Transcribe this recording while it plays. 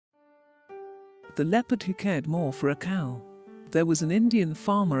The leopard who cared more for a cow. There was an Indian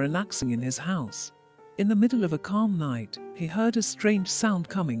farmer relaxing in his house. In the middle of a calm night, he heard a strange sound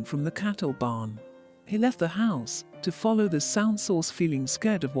coming from the cattle barn. He left the house to follow the sound source, feeling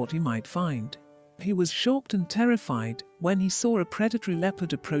scared of what he might find. He was shocked and terrified when he saw a predatory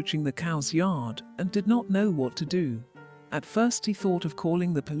leopard approaching the cow's yard and did not know what to do. At first he thought of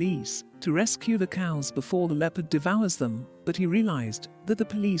calling the police to rescue the cows before the leopard devours them, but he realized that the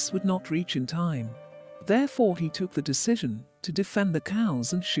police would not reach in time. Therefore he took the decision to defend the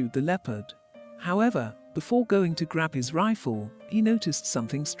cows and shoot the leopard. However, before going to grab his rifle, he noticed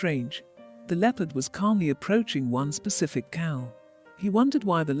something strange. The leopard was calmly approaching one specific cow. He wondered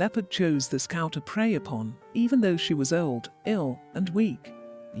why the leopard chose this cow to prey upon, even though she was old, ill, and weak.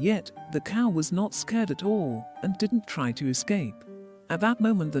 Yet, the cow was not scared at all and didn't try to escape. At that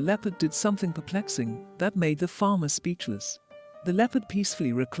moment the leopard did something perplexing that made the farmer speechless. The leopard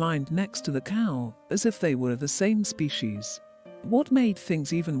peacefully reclined next to the cow, as if they were the same species. What made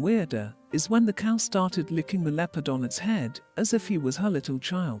things even weirder is when the cow started licking the leopard on its head, as if he was her little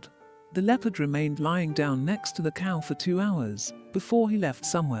child. The leopard remained lying down next to the cow for 2 hours, before he left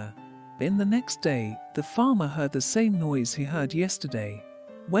somewhere. In the next day, the farmer heard the same noise he heard yesterday.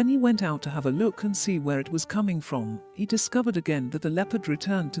 When he went out to have a look and see where it was coming from, he discovered again that the leopard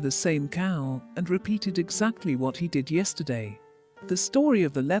returned to the same cow and repeated exactly what he did yesterday. The story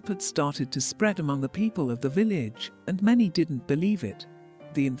of the leopard started to spread among the people of the village, and many didn't believe it.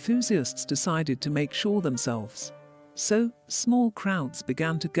 The enthusiasts decided to make sure themselves. So, small crowds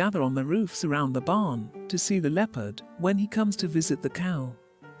began to gather on the roofs around the barn to see the leopard when he comes to visit the cow.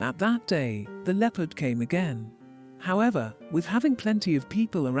 At that day, the leopard came again. However, with having plenty of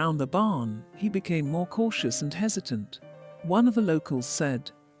people around the barn, he became more cautious and hesitant. One of the locals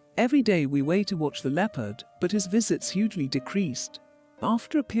said, "Every day we wait to watch the leopard, but his visits hugely decreased."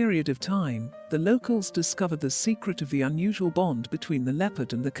 After a period of time, the locals discovered the secret of the unusual bond between the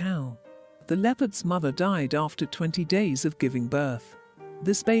leopard and the cow. The leopard's mother died after 20 days of giving birth.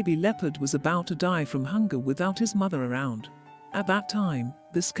 This baby leopard was about to die from hunger without his mother around. At that time,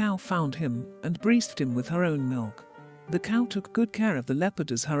 this cow found him and breastfed him with her own milk. The cow took good care of the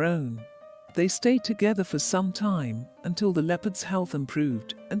leopard as her own. They stayed together for some time until the leopard's health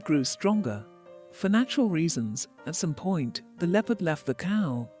improved and grew stronger. For natural reasons, at some point, the leopard left the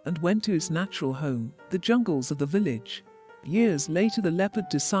cow and went to his natural home, the jungles of the village. Years later, the leopard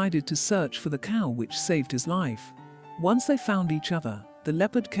decided to search for the cow which saved his life. Once they found each other, the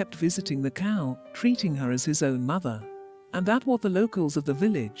leopard kept visiting the cow, treating her as his own mother. And that's what the locals of the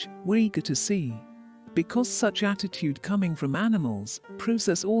village were eager to see. Because such attitude coming from animals proves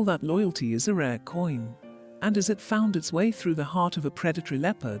us all that loyalty is a rare coin. And as it found its way through the heart of a predatory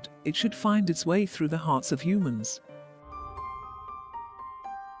leopard, it should find its way through the hearts of humans.